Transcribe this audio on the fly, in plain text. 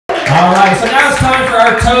All right, so now it's time for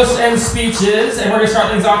our toast and speeches, and we're going to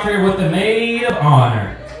start things off here with the maid of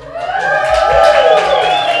honor.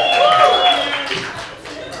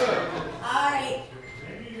 All right.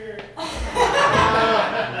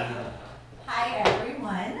 Hi,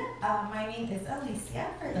 everyone. My name is Alicia,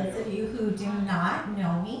 for those of you who do not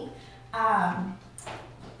know me.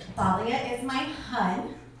 Thalia is my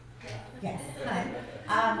hun. Yes, hun.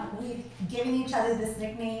 We've given each other this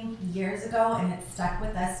nickname years ago, and it stuck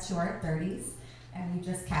with us to our 30s, and we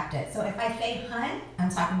just kept it. So if I say hun, I'm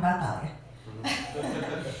talking about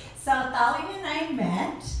Thalia. So Thalia and I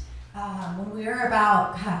met when we were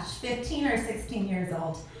about, 15 or 16 years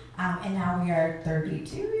old, and now we are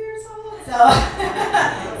 32 years old. So,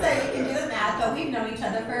 so you can do the math, but we've known each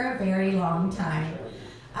other for a very long time.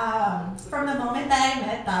 From the moment that I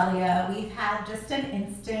met Thalia, we've had just an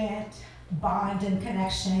instant bond and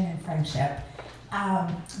connection and friendship.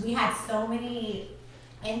 We had so many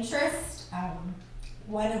interests,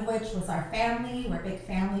 one of which was our family. We're big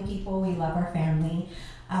family people. We love our family.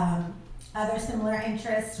 Other similar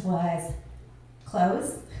interest was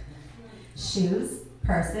clothes, shoes,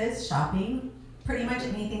 purses, shopping, pretty much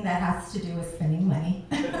anything that has to do with spending money.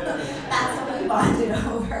 That's what we bonded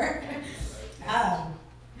over. But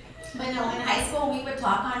no, in high school we would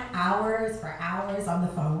talk on for hours on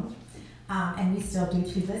the phone. And we still do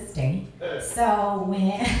to this day. So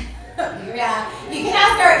when, yeah, you can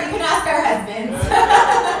ask our husbands.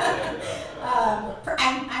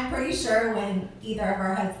 I'm pretty sure when either of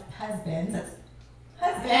our husbands,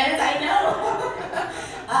 I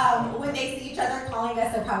know, when they see each other calling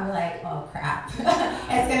us, they're probably like, oh crap,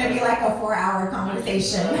 it's gonna be like a 4-hour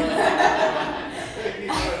conversation.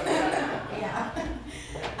 Yeah.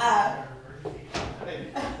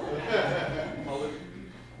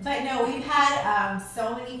 But no, we've had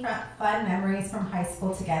so many fun memories from high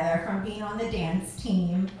school together, from being on the dance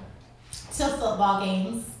team to football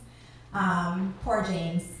games. Poor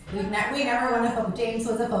James. We never won a football. James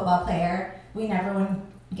was a football player. We never won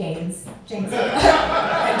games. James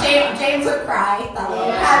would cry.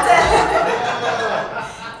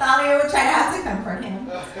 Thalia would try to have to comfort him.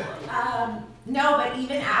 No, but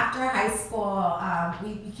even after high school,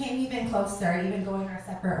 we became even closer, even going our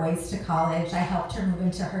separate ways to college. I helped her move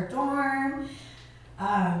into her dorm.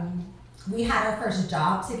 We had our first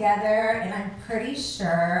job together, and I'm pretty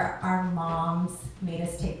sure our moms made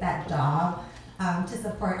us take that job to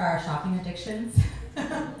support our shopping addictions.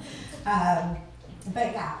 But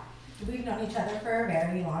yeah, we've known each other for a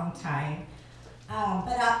very long time.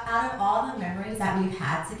 But out of all the memories that we've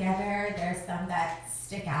had together, there's some that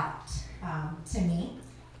stick out to me.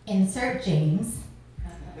 Insert James.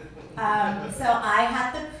 So I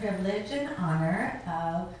had the privilege and honor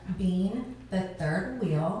of being the third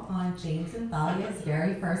wheel on James and Thalia's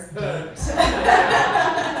very first date. So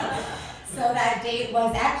that date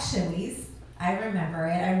was at Chili's. I remember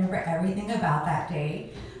it. I remember everything about that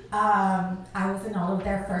day. I was in all of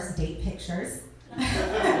their first date pictures.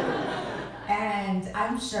 And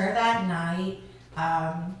I'm sure that night,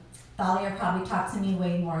 Thalia probably talked to me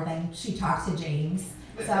way more than she talked to James.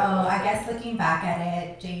 So I guess looking back at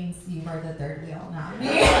it, James, you were the third wheel, not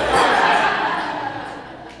me.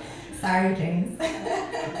 Sorry, James.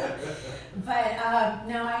 But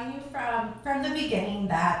no, I knew from the beginning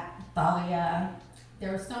that Thalia,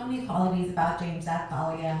 there were so many qualities about James that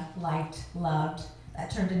Thalia liked, loved, that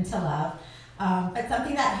turned into love. But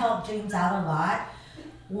something that helped James out a lot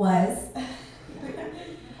was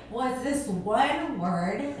this one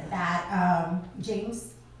word that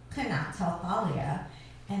James could not tell Thalia,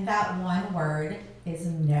 and that one word is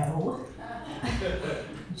no.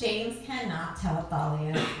 James cannot tell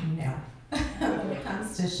Thalia no. When it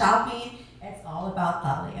comes to shopping, it's all about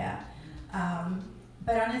Thalia.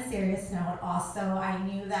 But on a serious note, also, I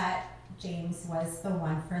knew that James was the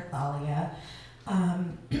one for Thalia.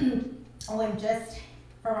 When just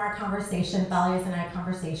from our conversation, Thalia's and I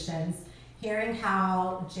conversations, hearing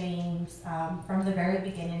how James, from the very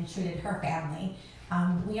beginning, treated her family.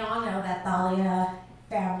 We all know that Thalia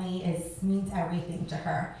family means everything to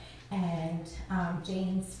her. And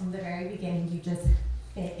James, from the very beginning, you just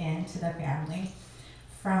fit into the family.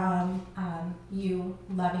 From you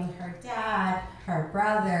loving her dad, her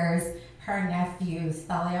brothers, her nephews.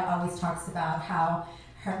 Thalia always talks about how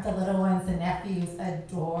the little ones, the nephews,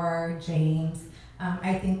 adore James.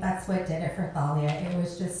 I think that's what did it for Thalia. It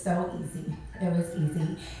was just so easy. It was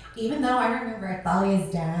easy. Even though I remember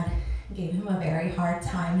Thalia's dad gave him a very hard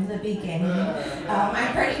time in the beginning.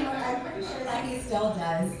 I'm pretty sure that he still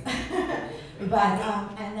does. But,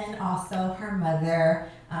 and then also her mother,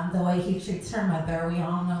 the way he treats her mother. We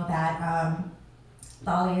all know that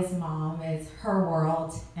Thalia's mom is her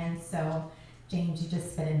world, and So James, you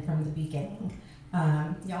just fit in from the beginning.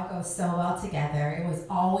 Y'all go so well together. It was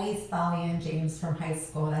always Thalia and James from high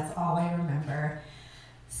school. That's all I remember.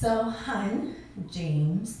 So, hun,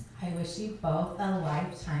 James, I wish you both a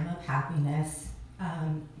lifetime of happiness.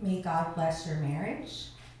 May God bless your marriage.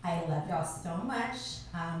 I love y'all so much.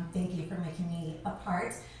 Thank you for making me a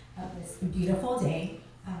part of this beautiful day.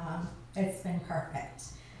 It's been perfect.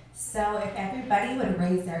 So if everybody would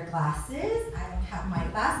raise their glasses, I don't have my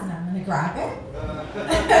glass and I'm going to grab it.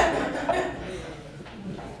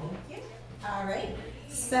 Thank you. All right.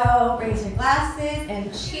 So raise your glasses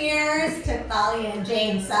and cheers to Thalia and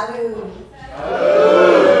James. Salud.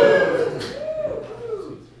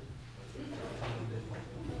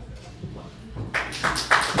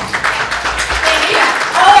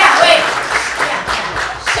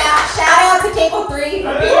 Shout out to table 3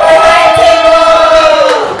 for being my table.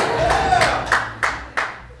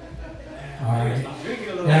 Alright.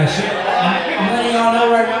 Yeah, I'm letting y'all know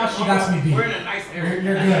right now, she got me beat. We're in a nice area.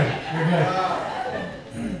 You're good. You're good.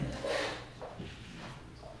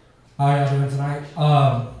 How y'all doing tonight?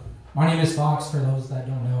 My name is Fox, for those that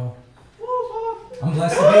don't know. I'm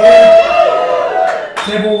blessed to be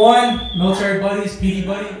here. Table 1, military buddies, PD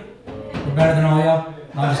buddy. We're better than all y'all.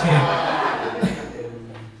 No, I'm just kidding.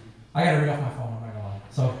 I gotta read off my phone, I'm not gonna lie.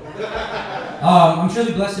 So, I'm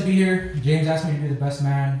truly blessed to be here. James asked me to be the best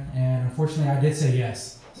man, and unfortunately I did say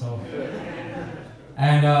yes. So,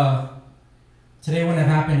 and today wouldn't have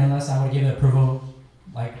happened unless I would give it approval.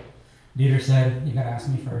 Like Dieter said, you gotta ask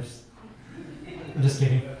me first. I'm just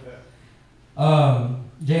kidding.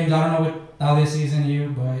 James, I don't know what Thalia sees in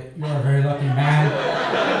you, but you are a very lucky man.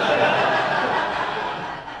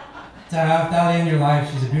 To have Thalia in your life,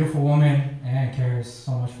 she's a beautiful woman and cares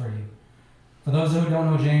so much for you. For those who don't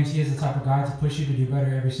know James, he is the type of guy to push you to do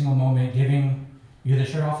better every single moment, giving you the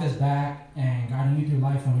shirt off his back and guiding you through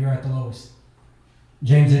life when you're at the lowest.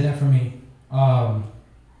 James did that for me.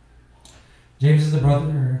 James is the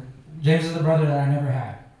brother that I never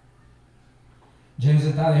had. James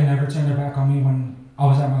and Thalia never turned their back on me when I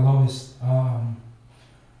was at my lowest. I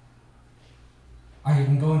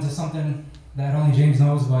can go into something that only James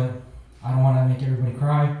knows, but I don't want to make everybody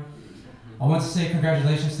cry. I want to say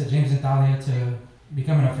congratulations to James and Thalia to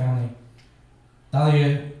becoming a family.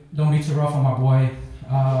 Thalia, don't be too rough on my boy.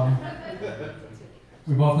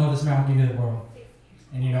 We both know this man will give you the world,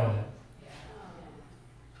 and you know that.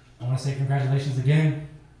 I want to say congratulations again,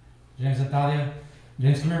 James and Thalia.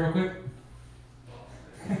 James, come here real quick.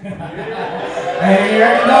 Hey, he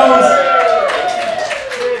already knows.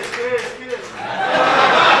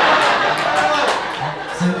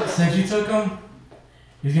 Since you took him,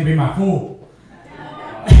 he's gonna be my fool.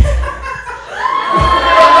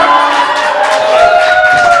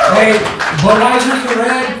 Hey, Budweiser's are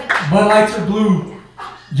red, Bud Lights are blue.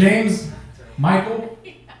 James, Michael,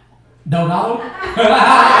 Delgado.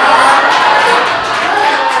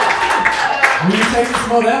 Will you take this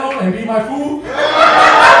Modelo and be my fool?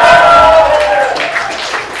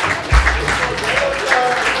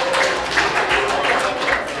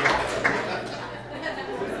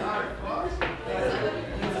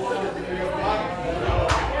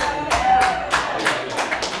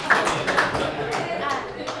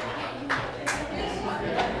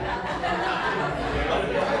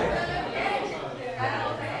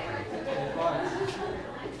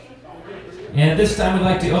 And at this time, we'd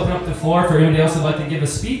like to open up the floor for anybody else who'd like to give a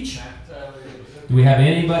speech. Do we have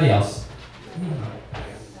anybody else?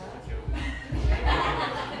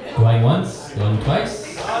 Going once, going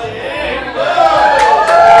twice.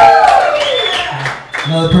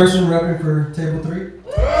 Another person repping for table 3.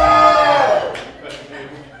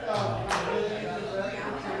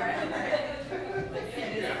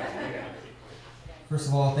 First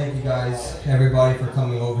of all, thank you guys, everybody, for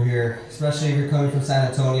coming over here, especially if you're coming from San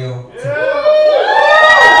Antonio. It's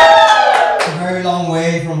a very long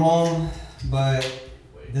way from home, but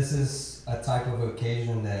this is a type of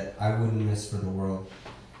occasion that I wouldn't miss for the world.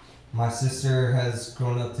 My sister has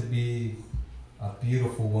grown up to be a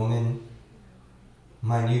beautiful woman.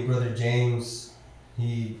 My new brother James,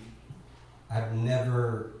 I've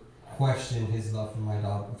never questioned his love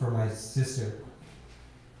for my sister.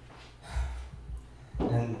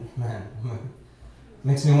 And man,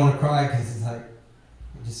 makes me want to cry because it's like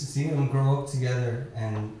just to see them grow up together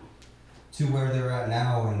and to where they're at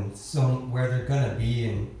now and so where they're gonna be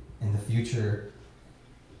in the future.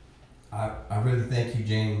 I really thank you,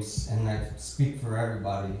 James, and I speak for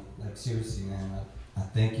everybody. Like seriously, man, I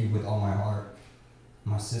thank you with all my heart.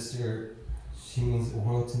 My sister, she means the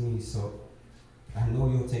world to me, so I know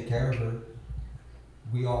you'll take care of her.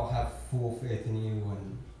 We all have full faith in you,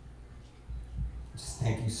 and just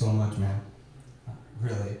thank you so much, man.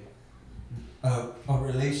 Really. A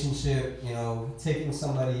relationship, you know, taking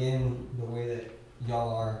somebody in the way that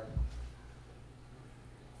y'all are,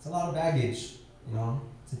 it's a lot of baggage, you know,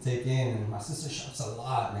 to take in. And my sister shops a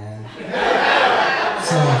lot, man.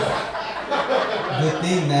 So, good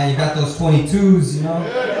thing, man, you got those 22s, you know?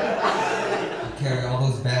 You carry all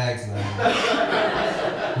those bags, man.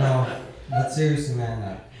 No, but seriously,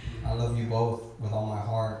 man, I love you both with all my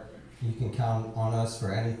heart. You can count on us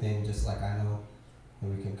for anything, just like I know that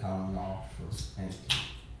we can count on y'all for anything.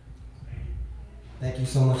 Thank you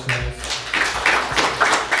so much, guys.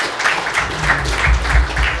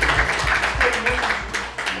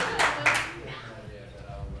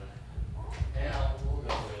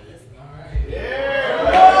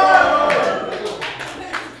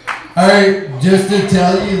 All right, just to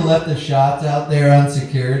tell you, you left the shots out there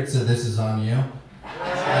unsecured, so this is on you.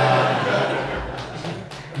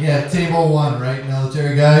 Yeah, table 1, right,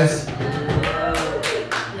 military guys?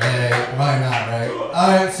 Hey, why not, right? All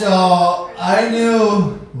right, so I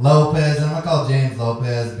knew Lopez. I'm gonna call James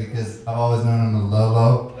Lopez because I've always known him as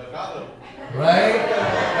Lolo. Right?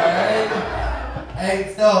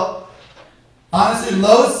 Hey, so honestly,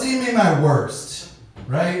 Lowe's seen me my worst.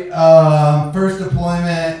 Right? First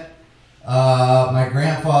deployment. My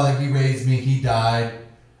grandfather, he raised me. He died.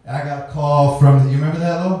 I got a call from. You remember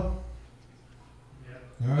that, Lo?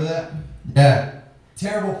 You remember that? Yeah.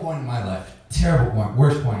 Terrible point in my life. Terrible point.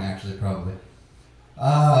 Worst point, actually, probably.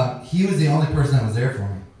 He was the only person that was there for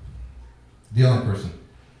me. The only person.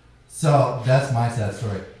 So that's my sad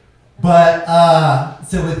story. But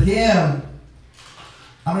so with him,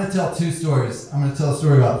 I'm going to tell 2 stories. I'm going to tell a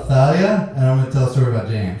story about Thalia, and I'm going to tell a story about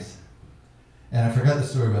James. And I forgot the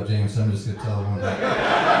story about James, so I'm just going to tell one about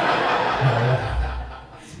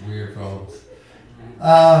it's weird problems.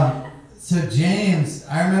 So James,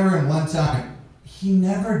 I remember him one time, he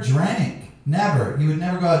never drank. Never. He would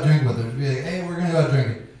never go out drinking with us. He'd be like, hey, we're going to go out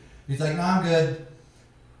drinking. He's like, no, I'm good.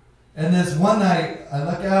 And this one night, I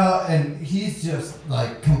look out, and he's just,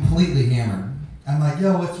 like, completely hammered. I'm like,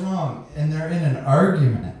 yo, what's wrong? And they're in an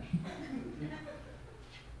argument.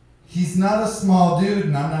 He's not a small dude,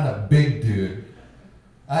 and I'm not a big dude.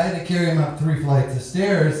 I had to carry him up 3 flights of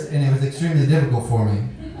stairs, and it was extremely difficult for me.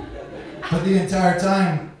 But the entire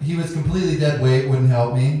time, he was completely dead weight, wouldn't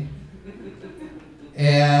help me.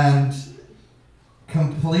 And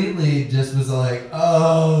completely just was like,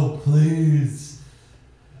 oh, please.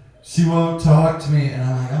 She won't talk to me. And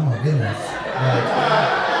I'm like, oh my goodness. Like,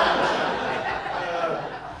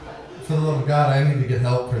 for the love of God, I need to get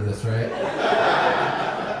help for this, right?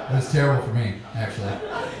 It was terrible for me, actually.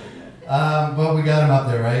 But we got him up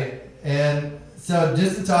there, right? And so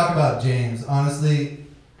just to talk about James, honestly,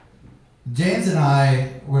 James and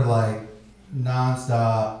I were like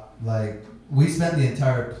nonstop, like we spent the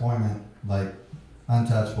entire deployment like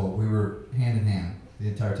untouchable. We were hand in hand the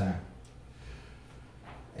entire time.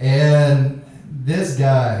 And this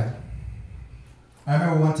guy, I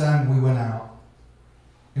remember one time we went out.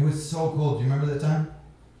 It was so cold. Do you remember that time?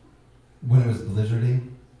 When it was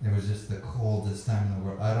blizzarding? It was just the coldest time in the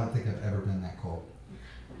world. I don't think I've ever been that cold.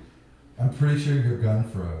 I'm pretty sure your gun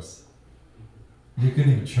froze. You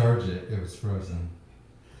couldn't even charge it. It was frozen.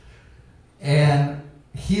 And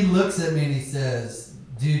he looks at me and he says,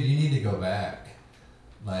 dude, you need to go back.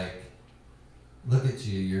 Like, look at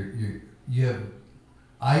you. You have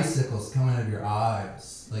icicles coming out of your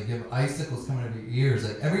eyes. Like, you have icicles coming out of your ears.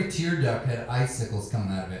 Like, every tear duct had icicles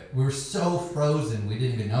coming out of it. We were so frozen, we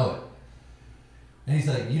didn't even know it. And he's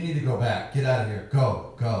like, you need to go back. Get out of here.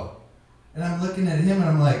 Go. And I'm looking at him and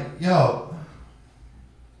I'm like, yo,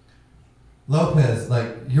 Lopez,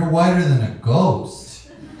 like, you're whiter than a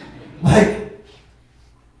ghost. Like,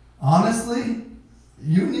 honestly,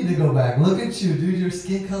 you need to go back. Look at you, dude. Your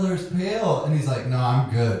skin color is pale. And he's like, no,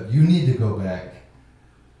 I'm good. You need to go back.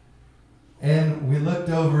 And we looked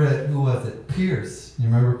over at, who was it? Pierce. You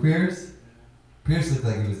remember Pierce? Pierce looked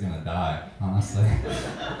like he was going to die, honestly.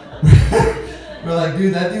 We're like,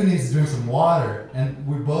 dude, that dude needs to drink some water. And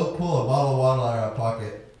we both pull a bottle of water out of our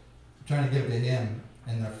pocket, trying to give it to him,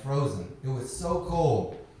 and they're frozen. It was so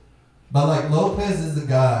cold. But like, Lopez is the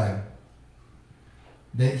guy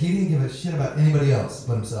that he didn't give a shit about anybody else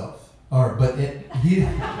but himself. That's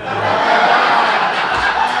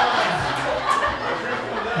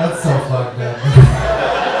so fucked up.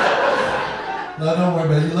 No, don't worry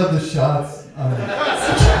about it. You love the shots. I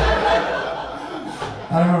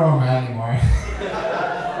don't know where I'm at anymore.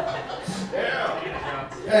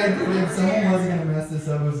 Hey, dude, if someone wasn't going to mess this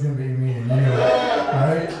up, it was going to be me. And you know that,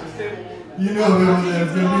 alright? You know it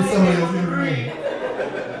was going to be somebody else going to be me.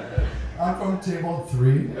 I'm from table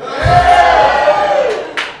 3.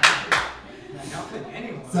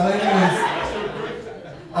 So anyways,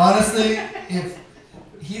 honestly, if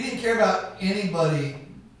he didn't care about anybody,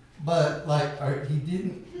 but he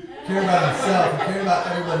didn't care about himself. He cared about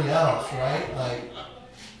everybody else, right? Like,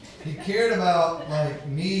 he cared about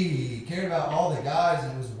me. He cared about all the guys,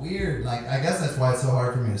 and it was weird. Like, I guess that's why it's so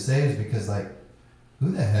hard for me to say, is because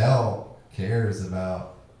who the hell cares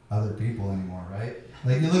about other people anymore, right?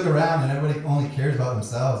 Like, you look around and everybody only cares about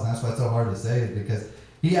themselves, and that's why it's so hard to say, is because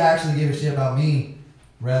he actually gave a shit about me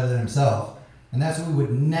rather than himself. And that's what we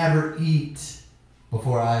would never eat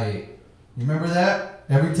before I ate. You remember that?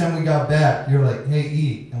 Every time we got back, you're like, hey,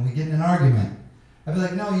 eat. And we get in an argument. I'd be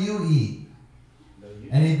like, no, you eat.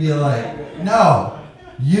 And he'd be like, no,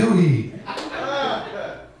 you eat.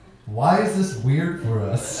 Why is this weird for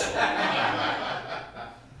us?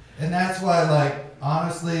 And that's why,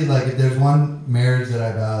 honestly, if there's one marriage that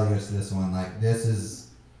I value, it's this one. This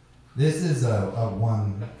is a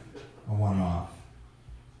one-off.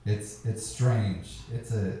 It's strange.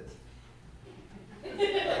 It's good.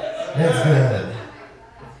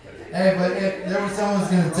 Hey, but if there was someone who's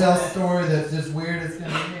gonna tell a story that's just weird, it's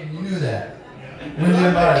gonna be me. You knew that when you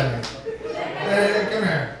invited me. Hey, come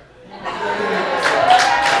here.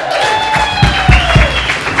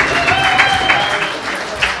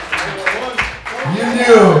 You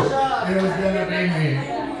knew it was gonna be me.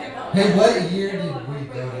 Hey, what year did we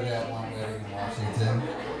go to that one wedding in Washington?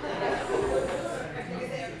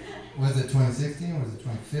 Was it 2016? Was it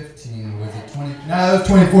 2015? Was it 20? No, it was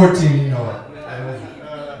 2014. You know it.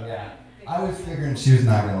 Yeah. I was figuring she was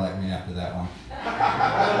not gonna like me after that one.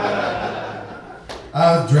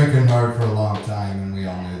 I was drinking hard for a long time, and we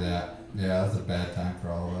all knew that. Yeah, it was a bad time for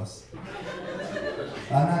all of us.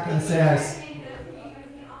 I'm not gonna say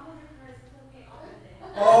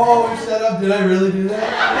Oh, shut up! Did I really do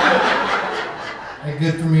that? Hey,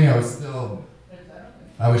 good for me. I was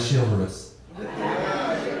chivalrous.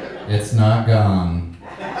 It's not gone.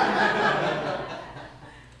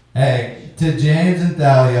 Hey, to James and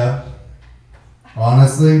Thalia,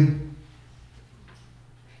 honestly,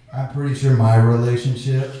 I'm pretty sure my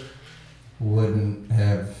relationship wouldn't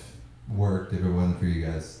have worked if it wasn't for you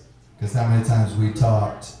guys. Because how many times we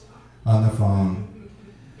talked on the phone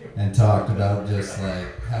and talked about just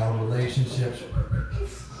how relationships,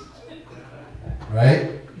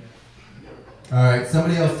 right? All right,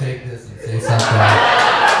 somebody else take this and say something.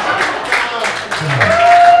 Come on.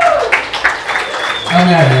 I'm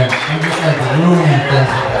out here. I'm just ruining things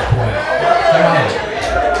at that point. Come on.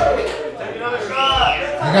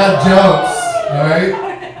 I got jokes, all right?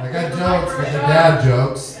 I got jokes, but they're dad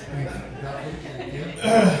jokes.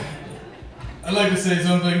 I'd like to say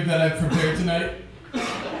something that I've prepared tonight.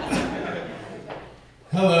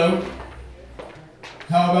 Hello.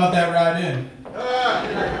 How about that ride in?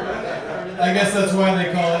 I guess that's why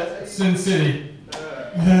they call it Sin City.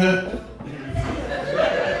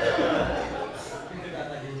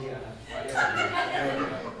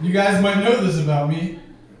 You guys might know this about me,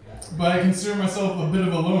 but I consider myself a bit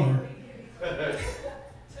of a loner.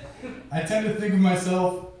 I tend to think of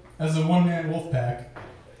myself as a one-man wolf pack.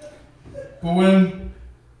 But when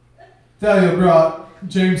Thalia brought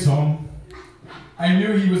James home, I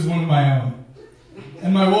knew he was one of my own.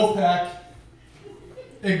 And my wolf pack,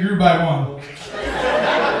 it grew by one.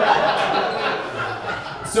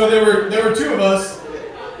 So there were two of us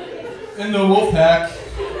in the wolf pack.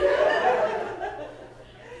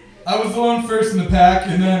 I was the one first in the pack,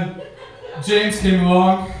 and then James came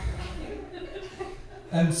along.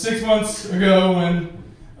 And 6 months ago, when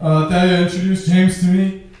Thalia introduced James to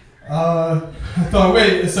me, I thought,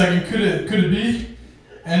 wait a second, could it be?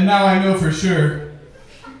 And now I know for sure.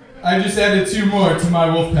 I just added 2 more to my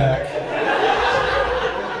wolf pack.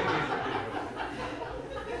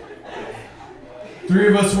 Three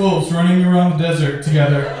of us wolves running around the desert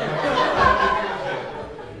together.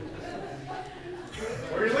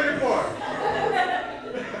 What are you looking for?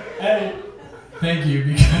 Hey, thank you,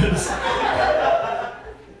 because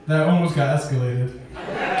that almost got escalated.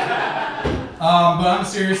 But on a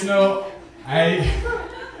serious note, I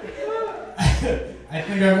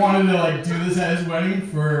think I wanted to do this at his wedding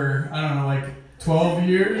for, I don't know, 12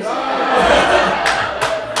 years.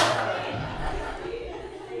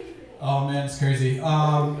 Oh man, it's crazy.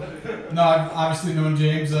 No, I've obviously known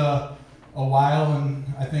James a while, and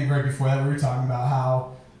I think right before that we were talking about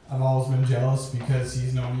how I've always been jealous because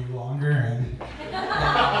he's known you longer, and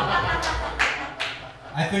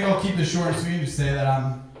I think I'll keep this short and sweet and just say that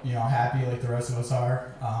I'm happy like the rest of us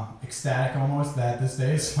are, ecstatic almost that this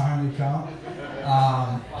day has finally come.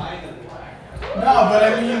 No, but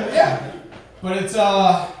I mean, yeah, but it's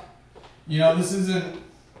this isn't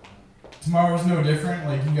tomorrow's no different.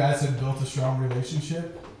 Like, you guys have built a strong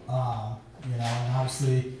relationship. You know, and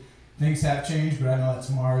obviously things have changed, but I know that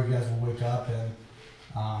tomorrow you guys will wake up and,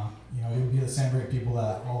 you know, you'll be the same great people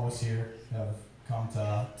that all of us here have come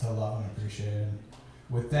to love and appreciate. And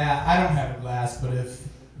with that, I don't have a glass, but if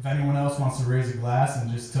anyone else wants to raise a glass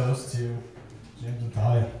and just toast to James and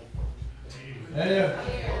Thalia. Hey.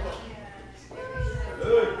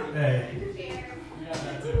 Hey.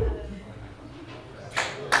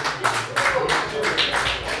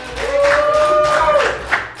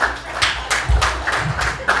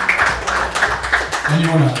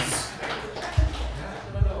 Anyone else?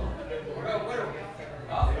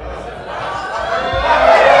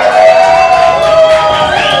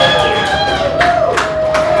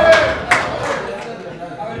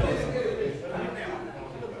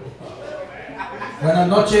 Buenas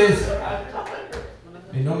noches,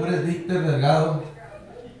 mi nombre es Víctor Delgado.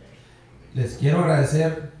 Les quiero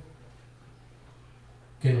agradecer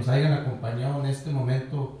que nos hayan acompañado en este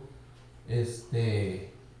momento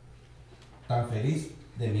tan feliz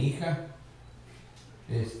de mi hija.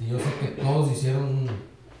 Yo sé que todos hicieron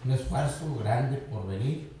un esfuerzo grande por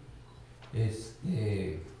venir.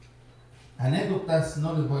 Anécdotas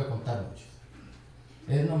no les voy a contar muchas.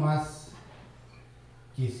 Es nomás,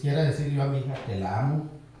 quisiera decir yo a mi hija que la amo.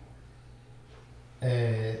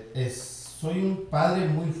 Soy un padre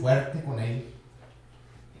muy fuerte con ella.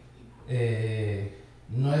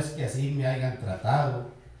 No es que así me hayan tratado,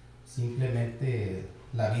 simplemente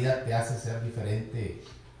la vida te hace ser diferente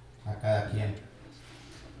a cada quien.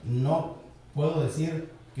 No puedo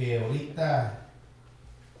decir que ahorita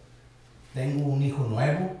tengo un hijo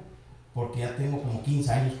nuevo, porque ya tengo como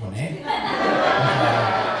 15 años con él. O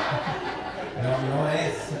sea,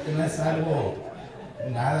 no es algo,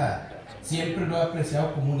 nada. Siempre lo he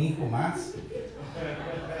apreciado como un hijo más.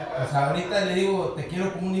 O sea, ahorita le digo, te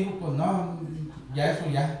quiero como un hijo, pues no, ya eso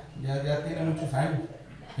ya tiene muchos años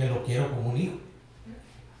que lo quiero como un hijo.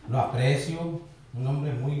 Lo aprecio, un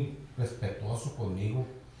hombre muy respetuoso conmigo.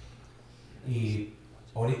 Y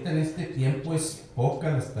ahorita en este tiempo es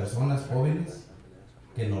pocas las personas jóvenes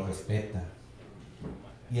que nos respetan.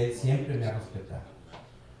 Y él siempre me ha respetado.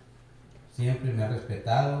 Siempre me ha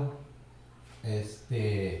respetado.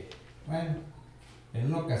 Bueno, en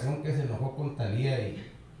una ocasión que se enojó con Thalia y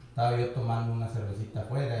estaba yo tomando una cervecita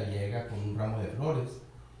afuera y llega con un ramo de flores.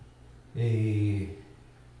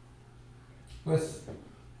 Pues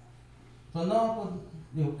no,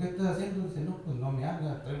 digo, ¿qué estás haciendo? Dice, no, pues no me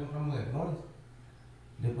habla, traigo un ramo de flores.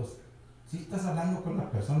 Le digo, pues, sí estás hablando con la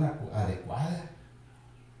persona adecuada.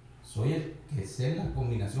 Soy el que sé la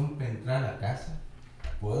combinación para entrar a la casa.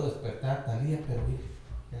 Puedo despertar a Thalia, pero mire,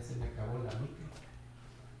 ya se me acabó la mica.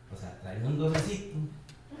 O sea, trae un docecito.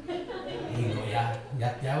 Y digo,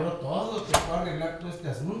 ya te abro todo, te puedo arreglar todo este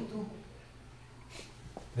asunto.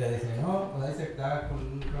 Pero dice, no, pues ahí se acaba con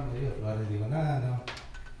un ramo de flores. Digo, no.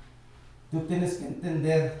 Tú tienes que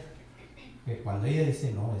entender que cuando ella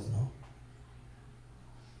dice no, es no.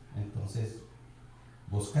 Entonces,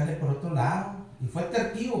 búscale por otro lado. Y fue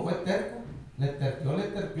terco. Le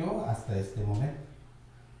terqueó hasta este momento.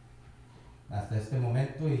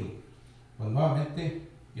 Y pues nuevamente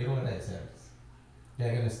quiero agradecerles que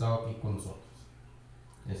hayan estado aquí con nosotros.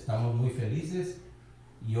 Estamos muy felices.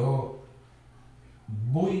 Yo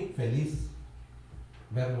muy feliz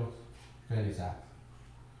verlos realizados.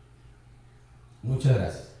 Muchas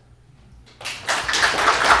gracias.